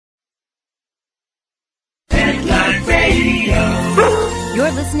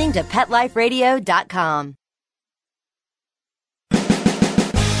You're listening to PetLifeRadio.com.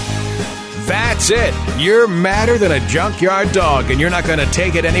 That's it. You're madder than a junkyard dog, and you're not going to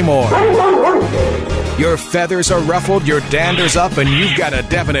take it anymore. Your feathers are ruffled, your dander's up, and you've got a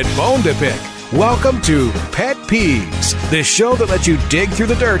definite bone to pick. Welcome to Pet Peeves, the show that lets you dig through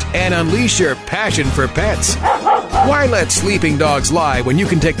the dirt and unleash your passion for pets. Why let sleeping dogs lie when you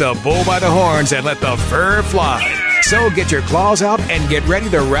can take the bull by the horns and let the fur fly? So get your claws out and get ready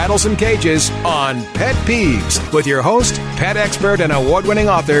to rattle some cages on Pet Peeves with your host, pet expert and award-winning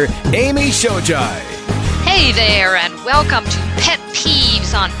author, Amy Shojai. Hey there, and welcome to Pet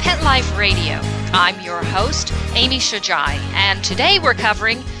Peeves on Pet Life Radio. I'm your host, Amy Shojai, and today we're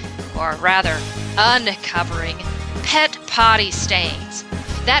covering, or rather, uncovering, pet potty stains.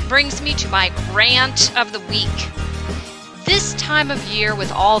 That brings me to my rant of the week. This time of year,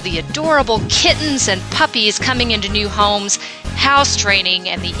 with all the adorable kittens and puppies coming into new homes, house training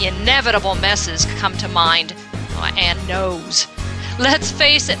and the inevitable messes come to mind, and nose. Let's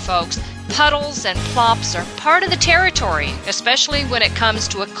face it, folks, puddles and plops are part of the territory, especially when it comes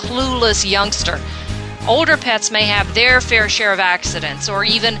to a clueless youngster. Older pets may have their fair share of accidents or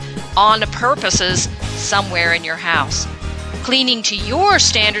even on purposes somewhere in your house. Cleaning to your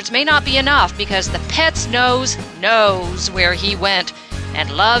standards may not be enough because the pet's nose knows where he went and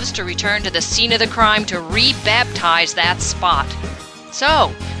loves to return to the scene of the crime to rebaptize that spot.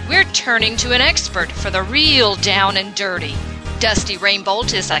 So, we're turning to an expert for the real down and dirty. Dusty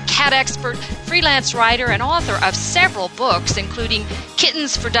Rainbolt is a cat expert, freelance writer, and author of several books, including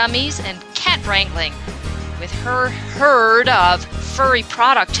Kittens for Dummies and Cat Wrangling. With her herd of furry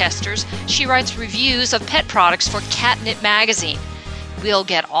product testers, she writes reviews of pet products for Catnip magazine. We'll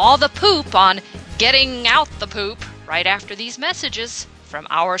get all the poop on getting out the poop right after these messages from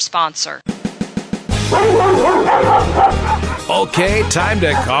our sponsor. Okay, time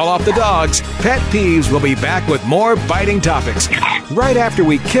to call off the dogs. Pet Peeves will be back with more biting topics right after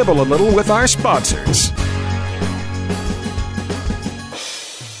we kibble a little with our sponsors.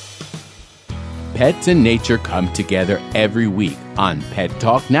 Pets and nature come together every week on Pet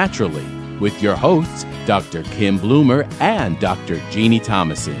Talk Naturally with your hosts, Dr. Kim Bloomer and Dr. Jeannie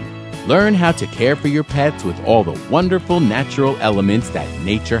Thomason. Learn how to care for your pets with all the wonderful natural elements that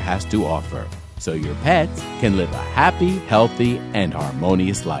nature has to offer, so your pets can live a happy, healthy, and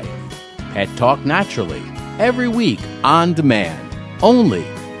harmonious life. Pet Talk Naturally, every week on demand, only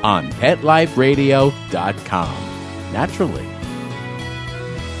on PetLifeRadio.com. Naturally.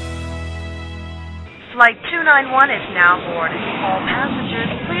 Flight 291 is now boarded. All passengers,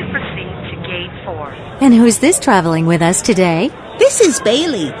 please proceed to Gate 4. And who's this traveling with us today? This is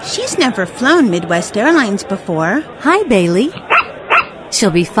Bailey. She's never flown Midwest Airlines before. Hi, Bailey. She'll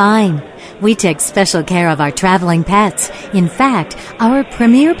be fine. We take special care of our traveling pets. In fact, our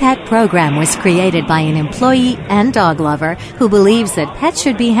Premier Pet program was created by an employee and dog lover who believes that pets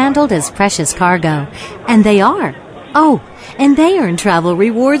should be handled as precious cargo. And they are. Oh, and they earn travel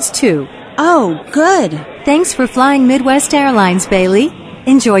rewards, too. Oh, good. Thanks for flying Midwest Airlines, Bailey.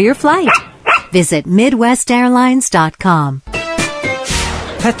 Enjoy your flight. Visit MidwestAirlines.com.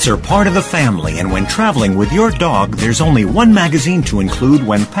 Pets are part of the family, and when traveling with your dog, there's only one magazine to include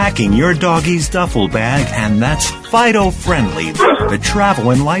when packing your doggie's duffel bag, and that's Fido Friendly, the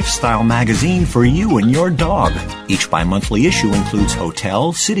travel and lifestyle magazine for you and your dog. Each bi-monthly issue includes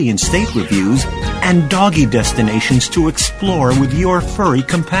hotel, city, and state reviews, and doggy destinations to explore with your furry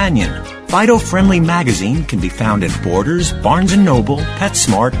companion. Fido Friendly magazine can be found at Borders, Barnes & Noble,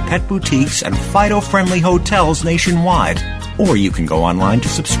 PetSmart, Pet Boutiques, and Fido Friendly hotels nationwide. Or you can go online to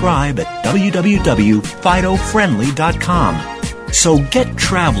subscribe at www.fidofriendly.com. So get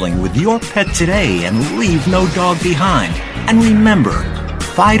traveling with your pet today and leave no dog behind. And remember,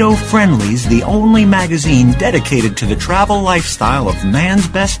 Fido Friendly's the only magazine dedicated to the travel lifestyle of man's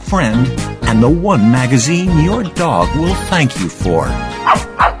best friend, and the one magazine your dog will thank you for.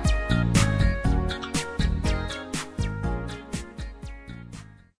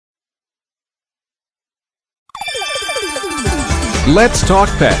 Let's Talk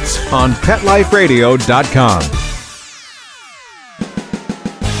Pets on PetLifeRadio.com.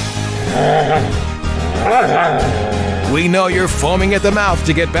 We know you're foaming at the mouth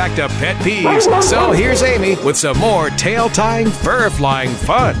to get back to Pet Peeves, so here's Amy with some more tail-tying, fur-flying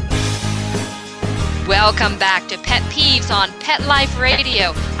fun. Welcome back to Pet Peeves on Pet Life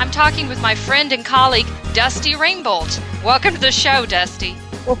Radio. I'm talking with my friend and colleague, Dusty Rainbolt. Welcome to the show, Dusty.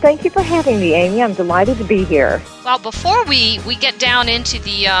 Well, thank you for having me, Amy. I'm delighted to be here. Well, before we get down into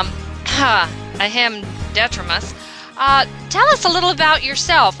the ahem detrimus, Tell us a little about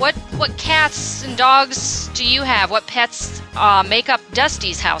yourself. What cats and dogs do you have? What pets make up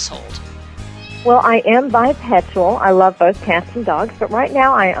Dusty's household? Well, I am bipedal. I love both cats and dogs, but right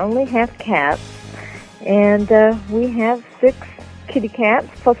now I only have cats. And we have 6 kitty cats,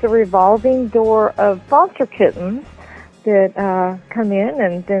 plus a revolving door of foster kittens that come in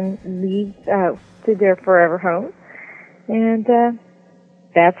and then leave to their forever home. And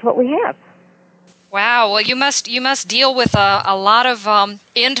that's what we have. Wow. Well, you must deal with a lot of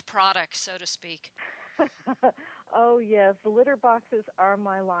end products, so to speak. Oh, yes. The litter boxes are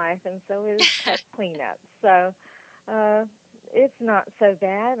my life, and so is pet cleanup. So it's not so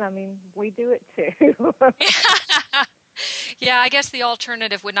bad. I mean, we do it too. Yeah, I guess the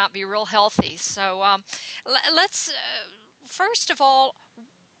alternative would not be real healthy. So let's, first of all,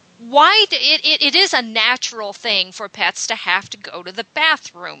 why it is a natural thing for pets to have to go to the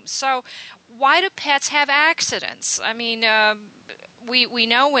bathroom. So why do pets have accidents? I mean, we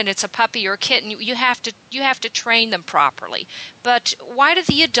know when it's a puppy or a kitten, you have to train them properly. But why do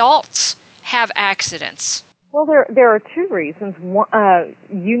the adults have accidents? Well, there are 2 reasons. One,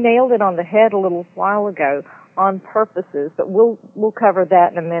 you nailed it on the head a little while ago, on purposes, but we'll cover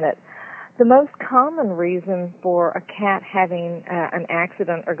that in a minute. The most common reason for a cat having an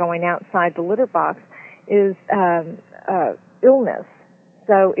accident or going outside the litter box is illness.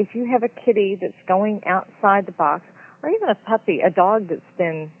 So if you have a kitty that's going outside the box, or even a puppy, a dog that's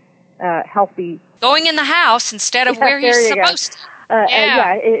been healthy, going in the house instead of where you're supposed to.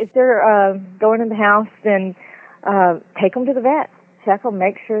 If they're going in the house, then take them to the vet. Check them,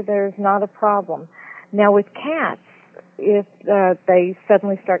 make sure there's not a problem. Now with cats, if they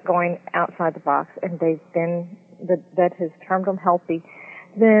suddenly start going outside the box and the vet has termed them healthy,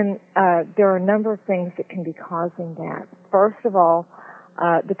 then there are a number of things that can be causing that. First of all,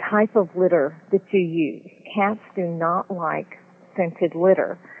 the type of litter that you use. Cats do not like scented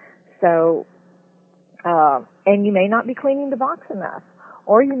litter. So, and you may not be cleaning the box enough,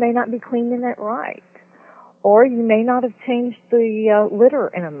 or you may not be cleaning it right, or you may not have changed the litter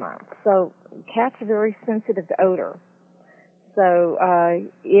in a month. So cats are very sensitive to odor. So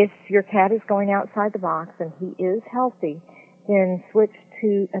if your cat is going outside the box and he is healthy, then switch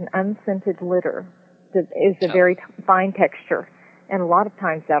to an unscented litter that is a very fine texture. And a lot of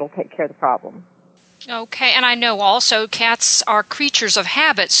times that'll take care of the problem. Okay, and I know also cats are creatures of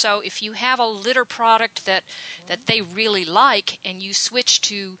habit, so if you have a litter product that they really like and you switch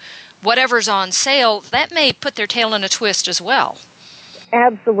to whatever's on sale, that may put their tail in a twist as well.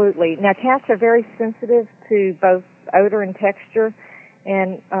 Absolutely. Now, cats are very sensitive to both odor and texture,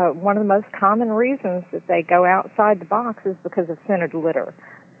 and one of the most common reasons that they go outside the box is because of scented litter.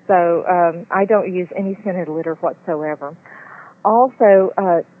 So I don't use any scented litter whatsoever. Also,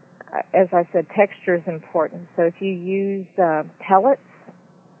 as I said, texture is important. So if you use pellets,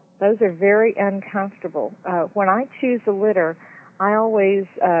 those are very uncomfortable. When I choose a litter, I always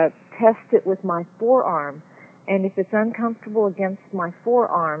test it with my forearm. And if it's uncomfortable against my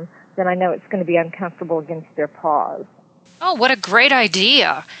forearm, then I know it's going to be uncomfortable against their paws. Oh, what a great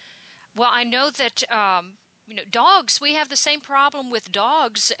idea. Well, I know that, dogs, we have the same problem with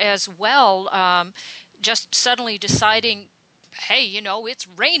dogs as well. Just suddenly deciding, hey, it's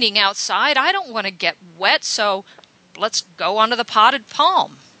raining outside. I don't want to get wet, so let's go onto the potted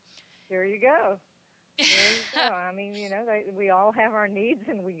palm. There you go. There you go. I mean, we all have our needs,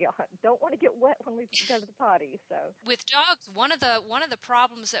 and we don't want to get wet when we go to the potty. So, with dogs, one of the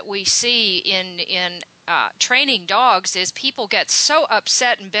problems that we see in training dogs is people get so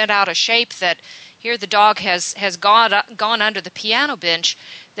upset and bent out of shape that here the dog has gone under the piano bench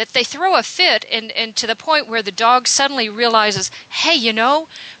that they throw a fit, and to the point where the dog suddenly realizes, hey,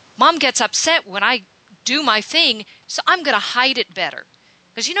 Mom gets upset when I do my thing, so I'm going to hide it better.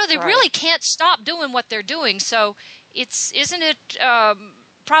 Because, they really can't stop doing what they're doing. So isn't it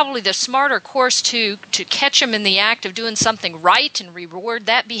probably the smarter course to catch them in the act of doing something right and reward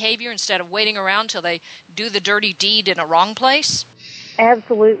that behavior instead of waiting around till they do the dirty deed in a wrong place?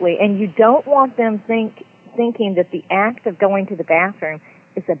 Absolutely. And you don't want them thinking that the act of going to the bathroom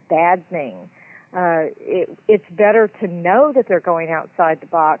is a bad thing. It's better to know that they're going outside the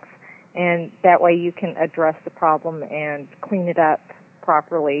box, and that way you can address the problem and clean it up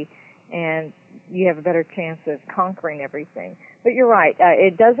properly, and you have a better chance of conquering everything. But you're right,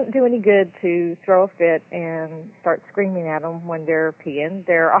 it doesn't do any good to throw a fit and start screaming at them when they're peeing.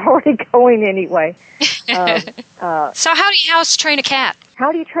 They're already going anyway. So how do you house train a cat?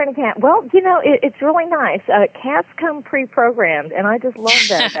 How do you train a cat? Well, it's really nice. Cats come pre-programmed, and I just love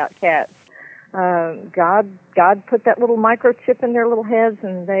that about cats. God put that little microchip in their little heads,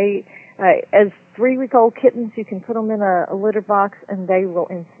 and they As 3-week-old kittens, you can put them in a litter box and they will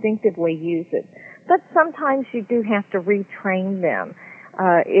instinctively use it. But sometimes you do have to retrain them.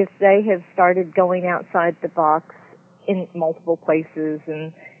 If they have started going outside the box in multiple places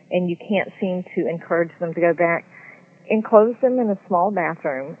and you can't seem to encourage them to go back, enclose them in a small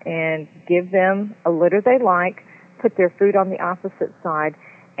bathroom and give them a litter they like, put their food on the opposite side,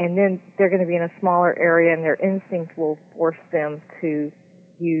 and then they're going to be in a smaller area and their instinct will force them to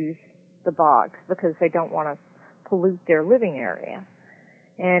use the box because they don't want to pollute their living area.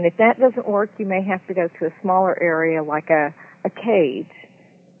 And if that doesn't work, you may have to go to a smaller area like a cage.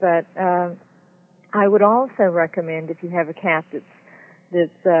 But I would also recommend, if you have a cat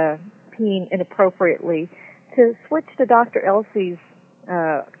that's peeing inappropriately, to switch to Dr. Elsey's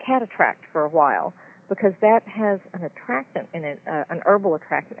Cat Attract for a while, because that has an attractant in it, an herbal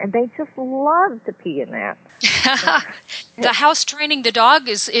attractant, and they just love to pee in that. The house training the dog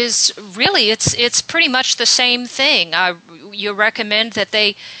is really, it's pretty much the same thing. You recommend that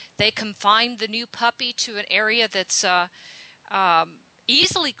they confine the new puppy to an area that's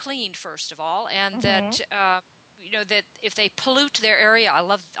easily cleaned, first of all, and that that if they pollute their area,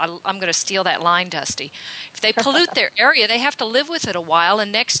 I'm going to steal that line, Dusty. If they pollute their area, they have to live with it a while,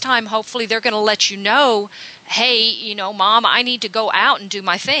 and next time, hopefully, they're going to let you know, hey, Mom, I need to go out and do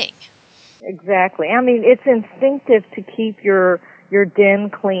my thing. Exactly. I mean, it's instinctive to keep your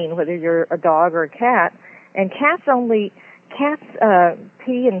den clean, whether you're a dog or a cat. And cats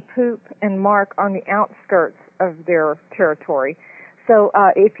pee and poop and mark on the outskirts of their territory. So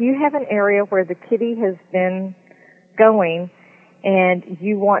if you have an area where the kitty has been going and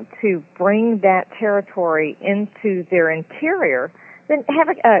you want to bring that territory into their interior, then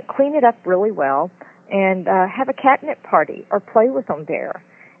clean it up really well and have a catnip party or play with them there.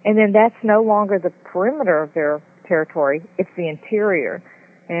 And then that's no longer the perimeter of their territory, it's the interior.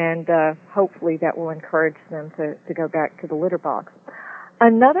 And hopefully that will encourage them to go back to the litter box.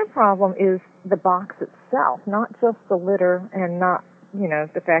 Another problem is the box itself, not just the litter and not,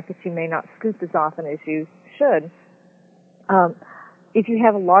 the fact that you may not scoop as often as you should. If you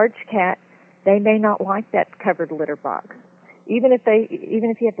have a large cat, they may not like that covered litter box. Even if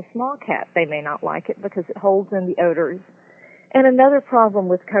you have a small cat, they may not like it because it holds in the odors. And another problem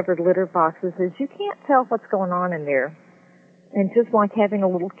with covered litter boxes is you can't tell what's going on in there. And just like having a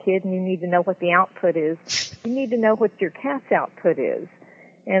little kid and you need to know what the output is, you need to know what your cat's output is.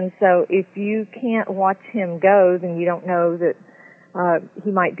 And so if you can't watch him go, then you don't know that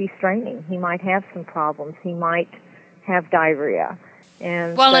he might be straining. He might have some problems. He might have diarrhea.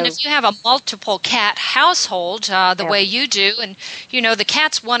 And if you have a multiple cat household, the way you do, and, the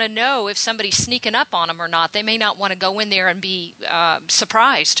cats want to know if somebody's sneaking up on them or not. They may not want to go in there and be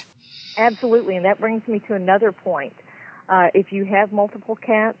surprised. Absolutely, and that brings me to another point. If you have multiple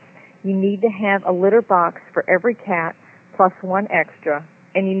cats, you need to have a litter box for every cat plus one extra,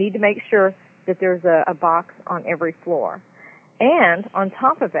 and you need to make sure that there's a box on every floor. And on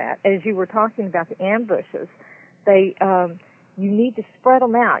top of that, as you were talking about the ambushes, you need to spread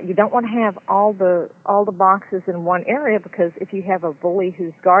them out. You don't want to have all the boxes in one area, because if you have a bully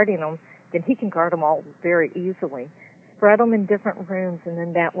who's guarding them, then he can guard them all very easily. Spread them in different rooms, and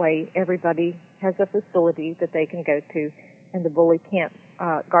then that way everybody has a facility that they can go to, and the bully can't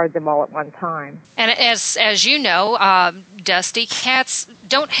guard them all at one time. And as you know, Dusty, cats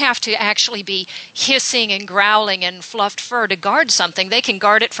don't have to actually be hissing and growling and fluffed fur to guard something. They can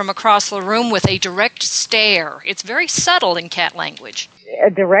guard it from across the room with a direct stare. It's very subtle in cat language.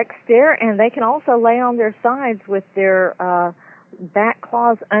 A direct stare, and they can also lay on their sides with their back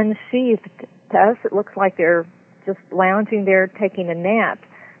claws unsheathed. To us, it looks like they're just lounging there taking a nap,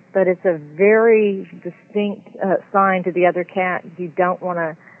 but it's a very distinct sign to the other cat. You don't want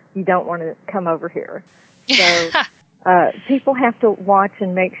to come over here. So people have to watch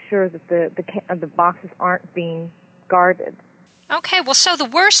and make sure that the boxes aren't being guarded. Okay, well, so the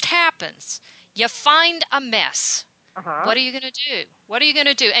worst happens. You find a mess. Uh-huh. What are you going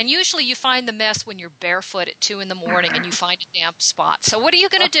to do? And usually you find the mess when you're barefoot at 2 a.m. and you find a damp spot. So what are you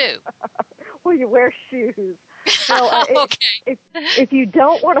going to do? Well, you wear shoes. Well, okay. If you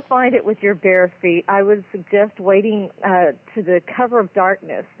don't want to find it with your bare feet, I would suggest waiting to the cover of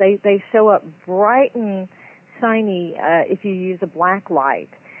darkness. They show up bright and shiny if you use a black light.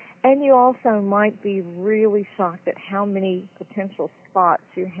 And you also might be really shocked at how many potential spots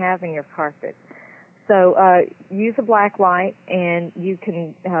you have in your carpet. So use a black light, and you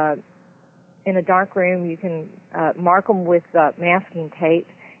can, in a dark room, you can mark them with masking tape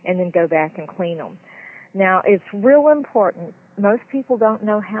and then go back and clean them. Now, it's real important. Most people don't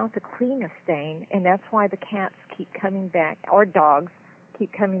know how to clean a stain, and that's why the cats keep coming back, or dogs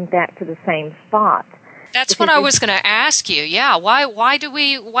keep coming back to the same spot. That's what I was going to ask you. Yeah, why do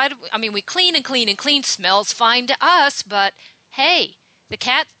we I mean, we clean and clean and clean, smells fine to us, but hey,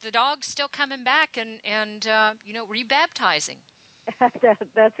 the dog's still coming back and rebaptizing.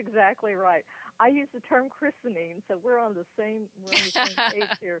 That's exactly right. I use the term christening, so we're on the same page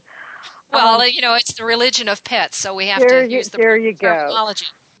here. Well, it's the religion of pets, so we have to use the terminology.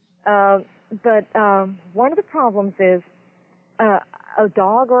 But one of the problems is a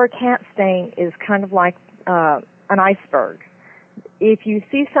dog or a cat stain is kind of like an iceberg. If you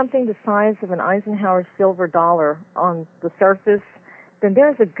see something the size of an Eisenhower silver dollar on the surface, then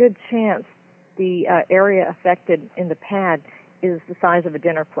there's a good chance the area affected in the pad is the size of a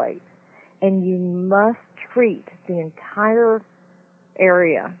dinner plate. And you must treat the entire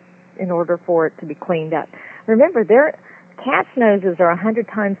area in order for it to be cleaned up. Remember, cats' noses are 100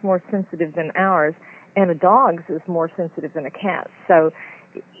 times more sensitive than ours, and a dog's is more sensitive than a cat's. So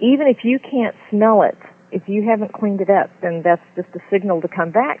even if you can't smell it, if you haven't cleaned it up, then that's just a signal to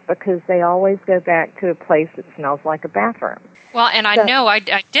come back, because they always go back to a place that smells like a bathroom. Well, and I know I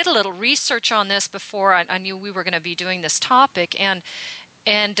did a little research on this before I knew we were going to be doing this topic, and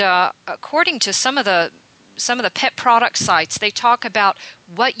according to some of the pet product sites, they talk about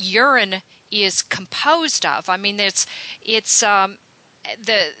what urine is composed of. I mean, you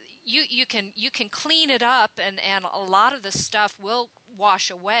can clean it up, and a lot of the stuff will wash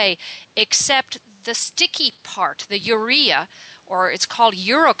away, except the sticky part, the urea, or it's called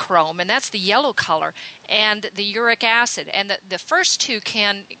urochrome, and that's the yellow color, and the uric acid. And the first two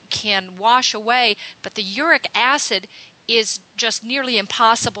can wash away, but the uric acid is just nearly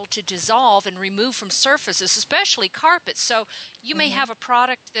impossible to dissolve and remove from surfaces, especially carpets. So you may have a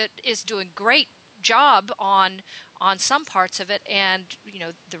product that is doing great job on some parts of it, and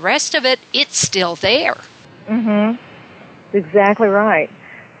the rest of it, it's still there. Mm-hmm. Exactly right.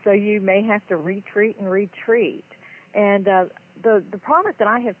 So you may have to retreat and retreat. And the product that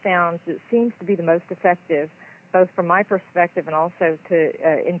I have found that seems to be the most effective, both from my perspective and also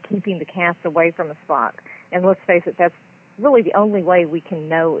in keeping the cats away from a spot. And let's face it, that's really the only way we can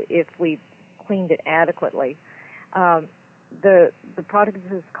know if we've cleaned it adequately. The product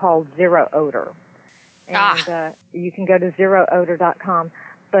is called Zero Odor. And you can go to zeroodor.com.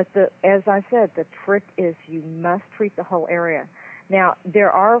 But as I said, the trick is you must treat the whole area. Now,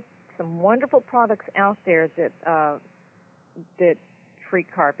 there are some wonderful products out there that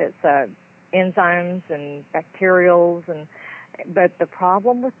treat carpets, enzymes and bacterials, but the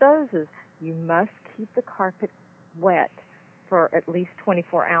problem with those is you must keep the carpet wet for at least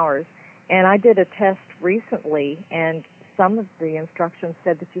 24 hours. And I did a test recently, and some of the instructions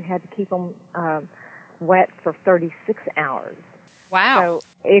said that you had to keep them wet for 36 hours. Wow. So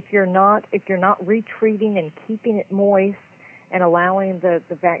if you're not retreating and keeping it moist and allowing the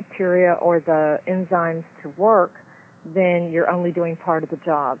bacteria or the enzymes to work, then you're only doing part of the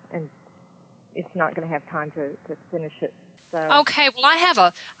job, and it's not going to have time to finish it. So. Okay, well, I have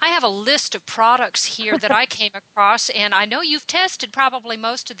a list of products here that I came across, and I know you've tested probably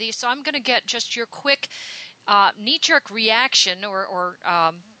most of these, so I'm going to get just your quick knee-jerk reaction, or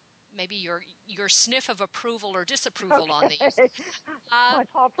maybe your sniff of approval or disapproval on these. My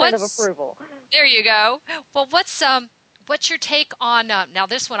top print of approval. There you go. Well, what's your take on now?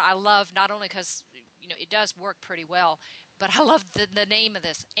 This one I love, not only because it does work pretty well, but I love the name of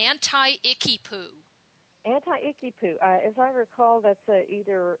this, Anti-Icky Poo. Anti-Icky Poo. As I recall, that's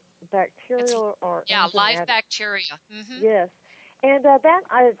either bacterial or live bacteria. Mm-hmm. Yes, and that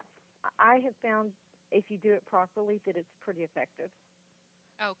I have found, if you do it properly, that it's pretty effective.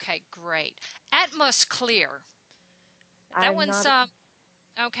 Okay, great. Atmos Clear. That one's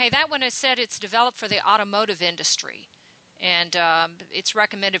okay. That one has said it's developed for the automotive industry, and it's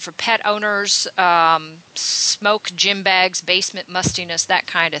recommended for pet owners, smoke, gym bags, basement mustiness, that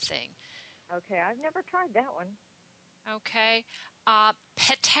kind of thing. Okay, I've never tried that one. Okay.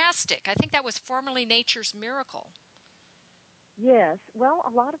 Petastic. I think that was formerly Nature's Miracle. Yes. Well, a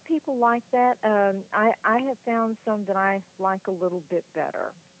lot of people like that. I have found some that I like a little bit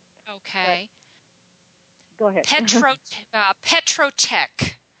better. Okay. But go ahead. Petrotech.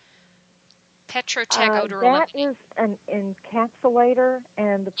 Odor That eliminator. is an encapsulator,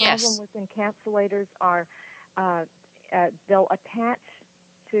 and the problem with encapsulators are they'll attach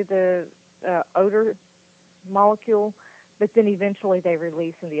to the odor molecule, but then eventually they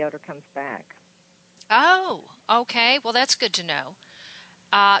release and the odor comes back. Oh, okay. Well, that's good to know.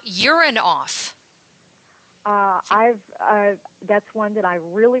 Urine Off. That's one that I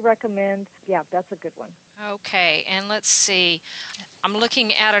really recommend. Yeah, that's a good one. Okay, and let's see. I'm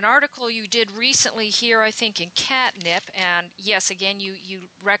looking at an article you did recently here, I think, in Catnip. And yes, again, you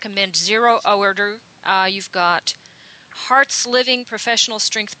recommend zero odor. You've got Hearts Living Professional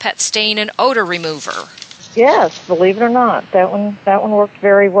Strength Pet Stain and Odor Remover. Yes, believe it or not, that one worked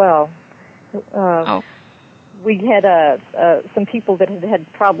very well. We had some people that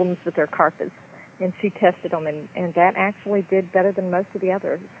had problems with their carpets, and she tested them, and that actually did better than most of the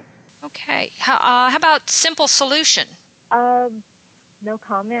others. Okay. How about Simple Solution? No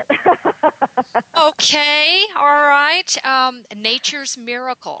comment. Okay, all right. Nature's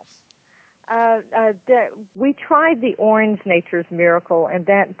Miracle. We tried the orange Nature's Miracle, and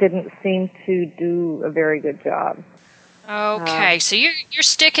that didn't seem to do a very good job. Okay, so you're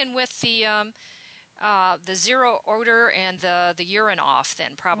sticking with the zero odor and the urine off,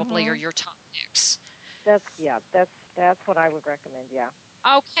 then probably, or your top picks. That's what I would recommend. Yeah.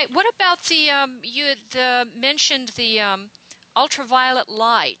 Okay. What about you had mentioned the ultraviolet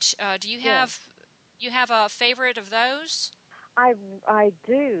light? Do you have a favorite of those? I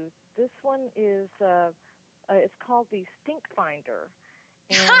do. This one is it's called the Stink Finder,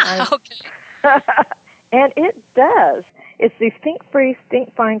 and okay. and it does. It's the stink-free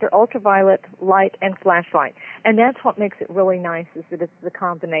Stink Finder ultraviolet light and flashlight, and that's what makes it really nice. Is that it's the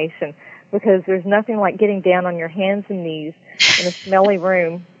combination, because there's nothing like getting down on your hands and knees in a smelly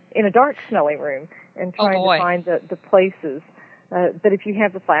room, in a dark, smelly room, and trying to find the places. But if you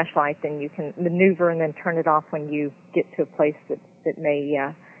have the flashlight, then you can maneuver and then turn it off when you get to a place that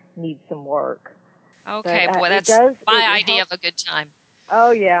may need some work. Okay, but, boy, that's my idea of a good time.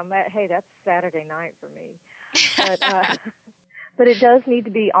 Oh, yeah. Hey, that's Saturday night for me. But it does need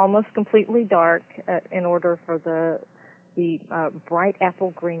to be almost completely dark in order for the bright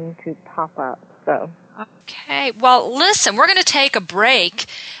apple green to pop up. So. Okay. Well, listen, we're going to take a break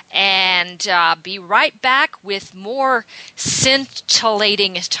and be right back with more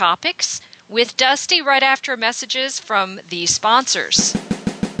scintillating topics with Dusty right after messages from the sponsors.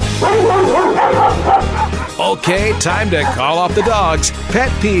 Okay, time to call off the dogs. Pet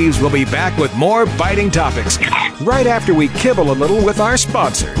Peeves will be back with more biting topics right after we kibble a little with our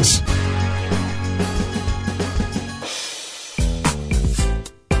sponsors.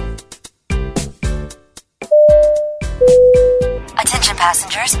 Attention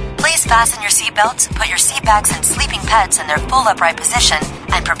passengers, please fasten your seatbelts, put your seat bags and sleeping pets in their full upright position,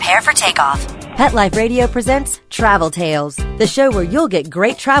 and prepare for takeoff. Pet Life Radio presents Travel Tales, the show where you'll get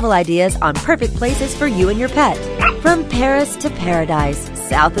great travel ideas on perfect places for you and your pet. From Paris to paradise,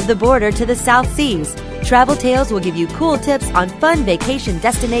 south of the border to the South Seas, Travel Tales will give you cool tips on fun vacation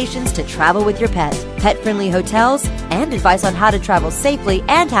destinations to travel with your pet, pet-friendly hotels, and advice on how to travel safely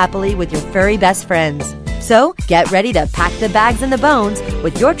and happily with your furry best friends. So, get ready to pack the bags and the bones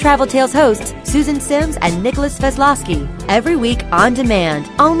with your Travel Tales hosts, Susan Sims and Nicholas Veslowski, every week on demand,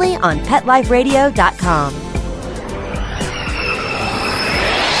 only on PetLifeRadio.com.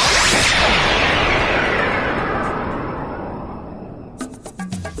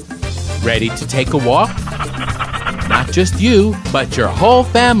 Ready to take a walk? Not just you, but your whole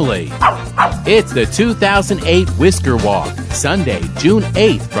family. It's the 2008 Whisker Walk, Sunday, June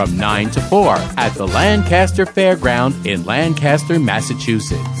 8th from 9 to 4 at the Lancaster Fairground in Lancaster,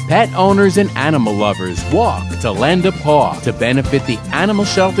 Massachusetts. Pet owners and animal lovers walk to lend a paw to benefit the animal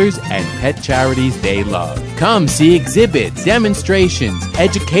shelters and pet charities they love. Come see exhibits, demonstrations,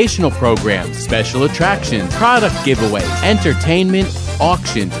 educational programs, special attractions, product giveaways, entertainment,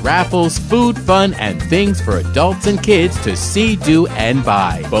 auctions, raffles, food, fun, and things for adults and kids to see, do, and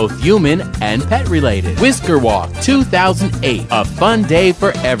buy, both human and pet-related. Whisker Walk 2008, a fun day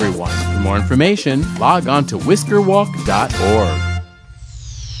for everyone. For more information, log on to whiskerwalk.org.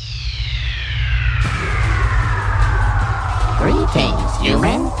 Greetings,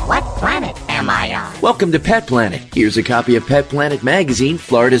 human. What planet am I on? Welcome to Pet Planet. Here's a copy of Pet Planet Magazine,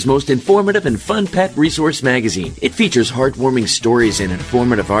 Florida's most informative and fun pet resource magazine. It features heartwarming stories and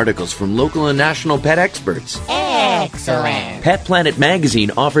informative articles from local and national pet experts. Excellent. Pet Planet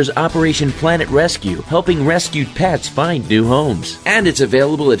Magazine offers Operation Planet Rescue, helping rescued pets find new homes. And it's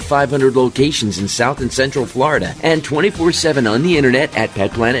available at 500 locations in South and Central Florida and 24/7 on the internet at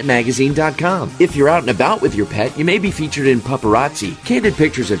PetPlanetMagazine.com. If you're out and about with your pet, you may be featured in Paparazzi, candid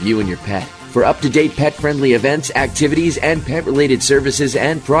pictures of you and your pet. For up-to-date pet-friendly events, activities, and pet-related services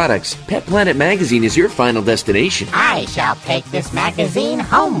and products, Pet Planet Magazine is your final destination. I shall take this magazine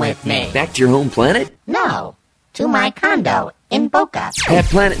home with me. Back to your home planet? No, to my condo in Boca. Pet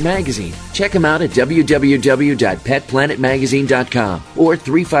Planet Magazine. Check them out at www.petplanetmagazine.com or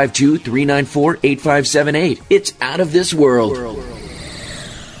 352-394-8578. It's out of this world.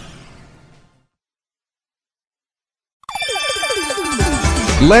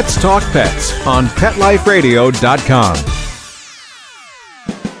 Let's Talk Pets on PetLifeRadio.com.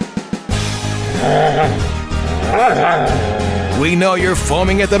 We know you're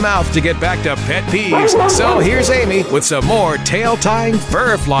foaming at the mouth to get back to pet peeves, so here's Amy with some more tail-tying,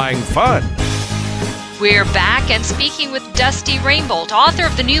 fur-flying fun. We're back and speaking with Dusty Rainbolt, author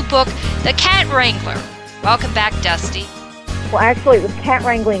of the new book, The Cat Wrangler. Welcome back, Dusty. Well, actually, it was Cat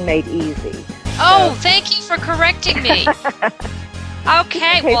Wrangling Made Easy. Oh, thank you for correcting me.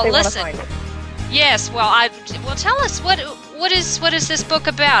 Okay, well, listen. Yes, well, tell us what is this book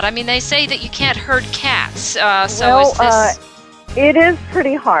about? I mean, they say that you can't herd cats. It is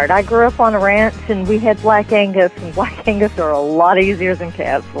pretty hard. I grew up on a ranch, and we had Black Angus, and Black Angus are a lot easier than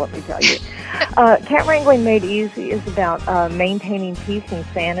cats, let me tell you. Cat Wrangling Made Easy is about maintaining peace and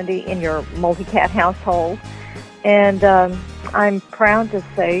sanity in your multi-cat household. And I'm proud to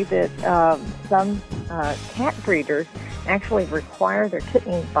say that some cat breeders actually require their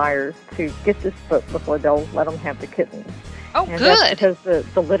kitten buyers to get this book before they'll let them have the kittens. Oh, and good. That's because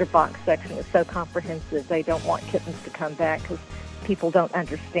the litter box section is so comprehensive. They don't want kittens to come back because people don't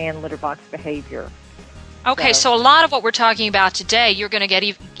understand litter box behavior. Okay, so a lot of what we're talking about today, you're going to get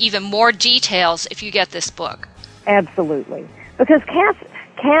even more details if you get this book. Absolutely. Because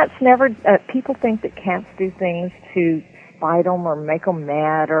cats never, people think that cats do things to spite them or make them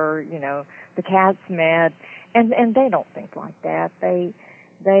mad or, the cat's mad. And they don't think like that. They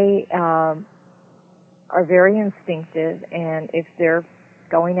are very instinctive, and if they're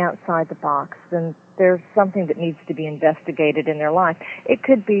going outside the box, then there's something that needs to be investigated in their life. It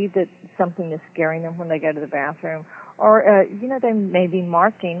could be that something is scaring them when they go to the bathroom, or, they may be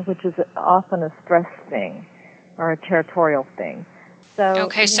marking, which is often a stress thing or a territorial thing. So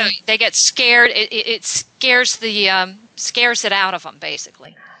they get scared. It scares scares it out of them,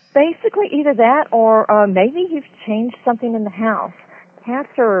 basically. Basically, either that or maybe you've changed something in the house.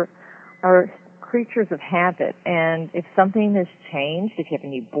 Cats are creatures of habit, and if something has changed, if you have a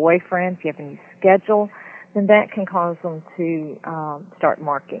new boyfriend, if you have a new schedule, then that can cause them to start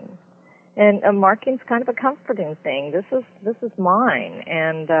marking. And marking's kind of a comforting thing. This is mine,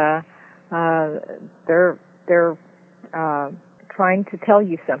 and they're trying to tell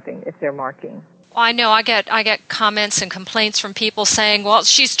you something if they're marking. Well, I know I get comments and complaints from people saying, "Well,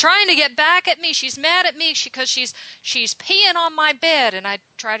 she's trying to get back at me. She's mad at me because she's peeing on my bed." And I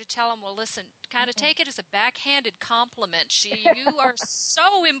try to tell them, "Well, listen, kind of take it as a backhanded compliment. You are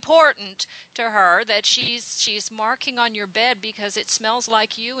so important to her that she's marking on your bed because it smells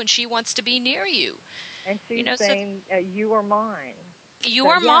like you, and she wants to be near you." And she's saying, "You are mine. You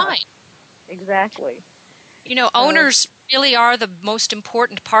are mine." Exactly. Owners really are the most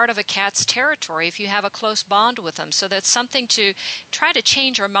important part of a cat's territory if you have a close bond with them. So that's something to try to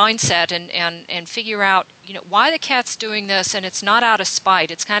change our mindset and figure out, why the cat's doing this, and it's not out of spite.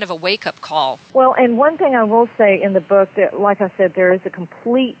 It's kind of a wake-up call. Well, and one thing I will say in the book that, like I said, there's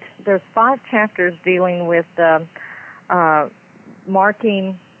 5 chapters dealing with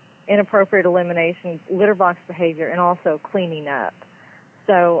marking, inappropriate elimination, litter box behavior, and also cleaning up.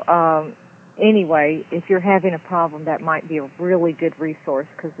 So, anyway, if you're having a problem, that might be a really good resource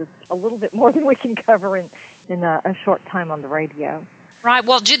because it's a little bit more than we can cover in a short time on the radio. Right.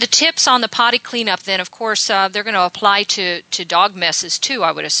 Well, do the tips on the potty cleanup then, of course, they're going to apply to dog messes too,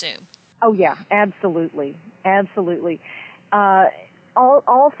 I would assume. Oh, yeah, absolutely. Absolutely.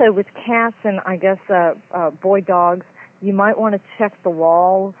 Also with cats and I guess boy dogs, you might want to check the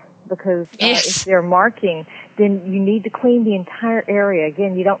walls because if they're marking, then you need to clean the entire area.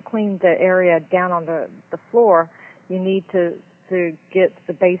 Again, you don't clean the area down on the floor. You need to get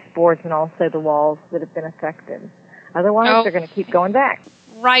the baseboards and also the walls that have been affected. Otherwise, they're going to keep going back.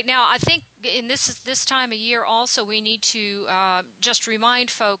 Right now, I think in this time of year also we need to just remind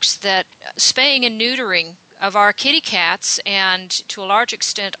folks that spaying and neutering of our kitty cats and to a large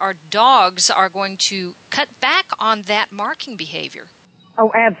extent our dogs are going to cut back on that marking behavior. Oh,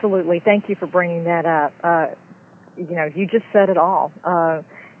 absolutely. Thank you for bringing that up. You just said it all.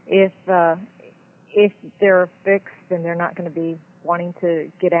 If they're fixed, then they're not going to be wanting to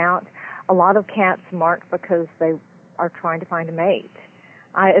get out. A lot of cats mark because they are trying to find a mate.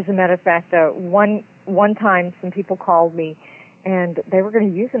 As a matter of fact, one time some people called me and they were going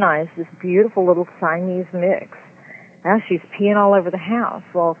to euthanize this beautiful little Siamese mix. Now she's peeing all over the house.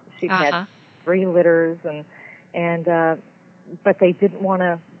 Well, she'd had 3 litters but they didn't want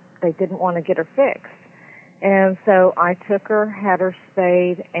to get her fixed. And so I took her, had her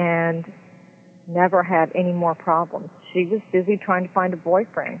spayed, and never had any more problems. She was busy trying to find a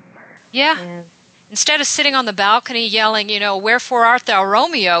boyfriend. Yeah. And instead of sitting on the balcony yelling, "Wherefore art thou,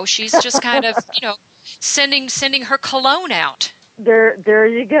 Romeo?" she's just kind of, sending her cologne out. There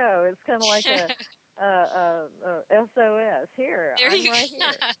you go. It's kind of like a SOS. Here, I'm right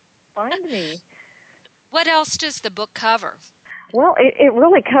here. Find me. What else does the book cover? Well, it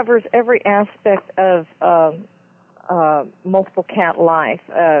really covers every aspect of multiple cat life.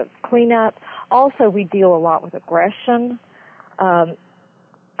 Cleanup. Also, we deal a lot with aggression,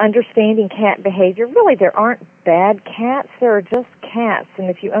 understanding cat behavior. Really, there aren't bad cats. There are just cats. And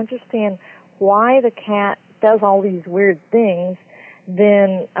if you understand why the cat does all these weird things,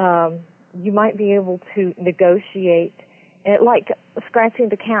 then you might be able to negotiate, like scratching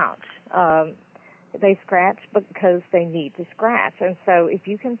the couch. They scratch because they need to scratch. And so if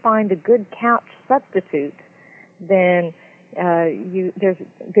you can find a good couch substitute, then there's a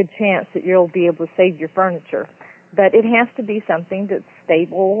good chance that you'll be able to save your furniture. But it has to be something that's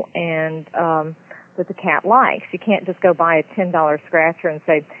stable and that the cat likes. You can't just go buy a $10 scratcher and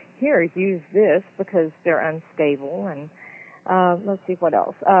say, here, use this, because they're unstable. And let's see what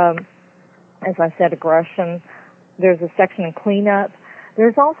else. As I said, aggression. There's a section in cleanup.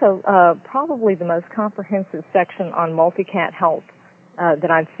 There's also probably the most comprehensive section on multi-cat health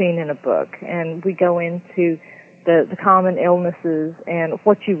that I've seen in a book. And we go into the common illnesses and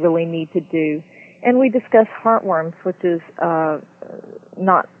what you really need to do. And we discuss heartworms, which is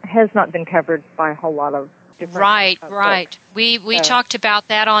has not been covered by a whole lot of different Right. We talked about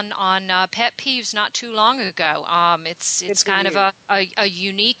that on Pet Peeves not too long ago. It's kind of a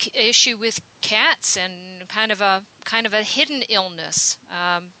unique issue with cats and kind of a hidden illness.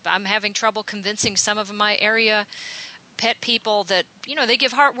 I'm having trouble convincing some of my area pet people that, they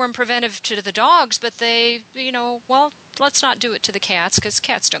give heartworm preventive to the dogs, but they, let's not do it to the cats, because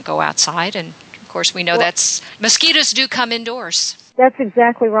cats don't go outside. And of course we know mosquitoes do come indoors. That's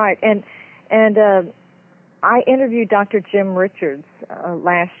exactly right. And I interviewed Dr. Jim Richards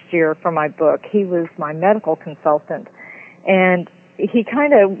last year for my book. He was my medical consultant, and he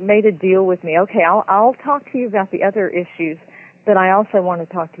kind of made a deal with me. Okay, I'll talk to you about the other issues, but I also want to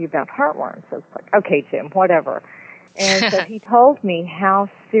talk to you about heartworms. So it's like, okay, Jim, whatever. And so he told me how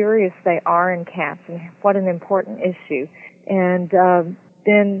serious they are in cats and what an important issue. And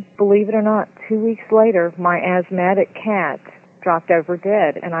then, believe it or not, 2 weeks later, my asthmatic cat dropped over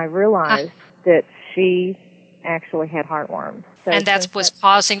dead, and I realized that she actually had heartworms. So and that's what's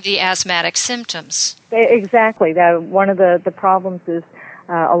causing the asthmatic symptoms. Exactly. One of the problems is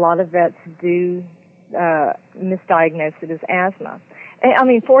a lot of vets do misdiagnose it as asthma. I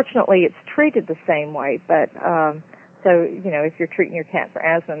mean, fortunately, it's treated the same way, but so, if you're treating your cat for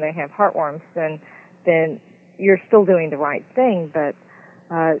asthma and they have heartworms, then you're still doing the right thing, but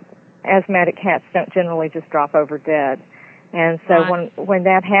asthmatic cats don't generally just drop over dead. And so when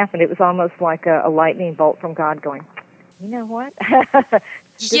that happened, it was almost like a lightning bolt from God going, you know what?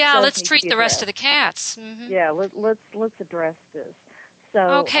 Let's treat the rest of the cats. Mm-hmm. Yeah, let's address this.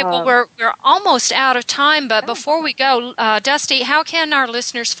 So okay, well, we're almost out of time, but before we go, Dusty, how can our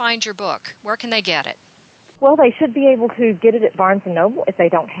listeners find your book? Where can they get it? Well, they should be able to get it at Barnes & Noble. If they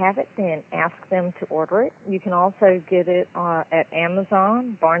don't have it, then ask them to order it. You can also get it at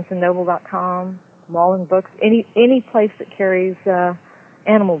Amazon, BarnesandNoble.com, Wallen Books, any place that carries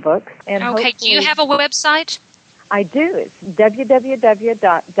animal books. And okay, do you have a website? I do. It's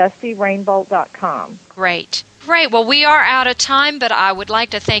www.dustyrainbolt.com. Great. Well, we are out of time, but I would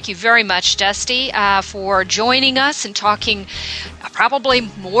like to thank you very much, Dusty, for joining us and talking probably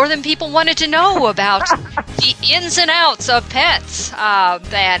more than people wanted to know about the ins and outs of pets.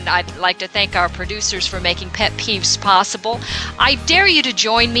 And I'd like to thank our producers for making Pet Peeves possible. I dare you to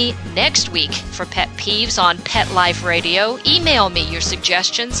join me next week for Pet Peeves on Pet Life Radio. Email me your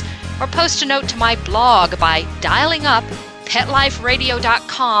suggestions or post a note to my blog by dialing up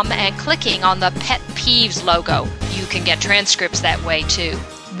PetLifeRadio.com and clicking on the Pet Peeves logo. You can get transcripts that way too.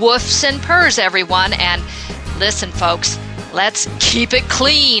 Woofs and purrs, everyone, and listen, folks, let's keep it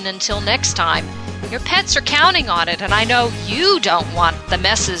clean until next time. Your pets are counting on it, and I know you don't want the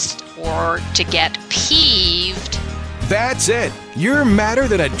messes or to get peeved. That's it. You're madder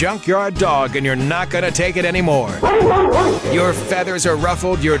than a junkyard dog, and you're not going to take it anymore. Your feathers are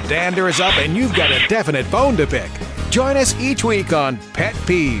ruffled, your dander is up, and you've got a definite bone to pick. Join us each week on Pet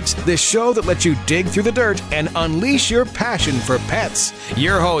Peeves, the show that lets you dig through the dirt and unleash your passion for pets.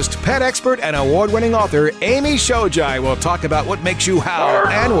 Your host, pet expert and award-winning author Amy Shojai will talk about what makes you howl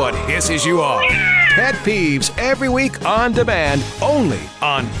and what hisses you off. Pet Peeves every week on demand, only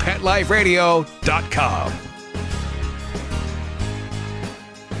on PetLifeRadio.com.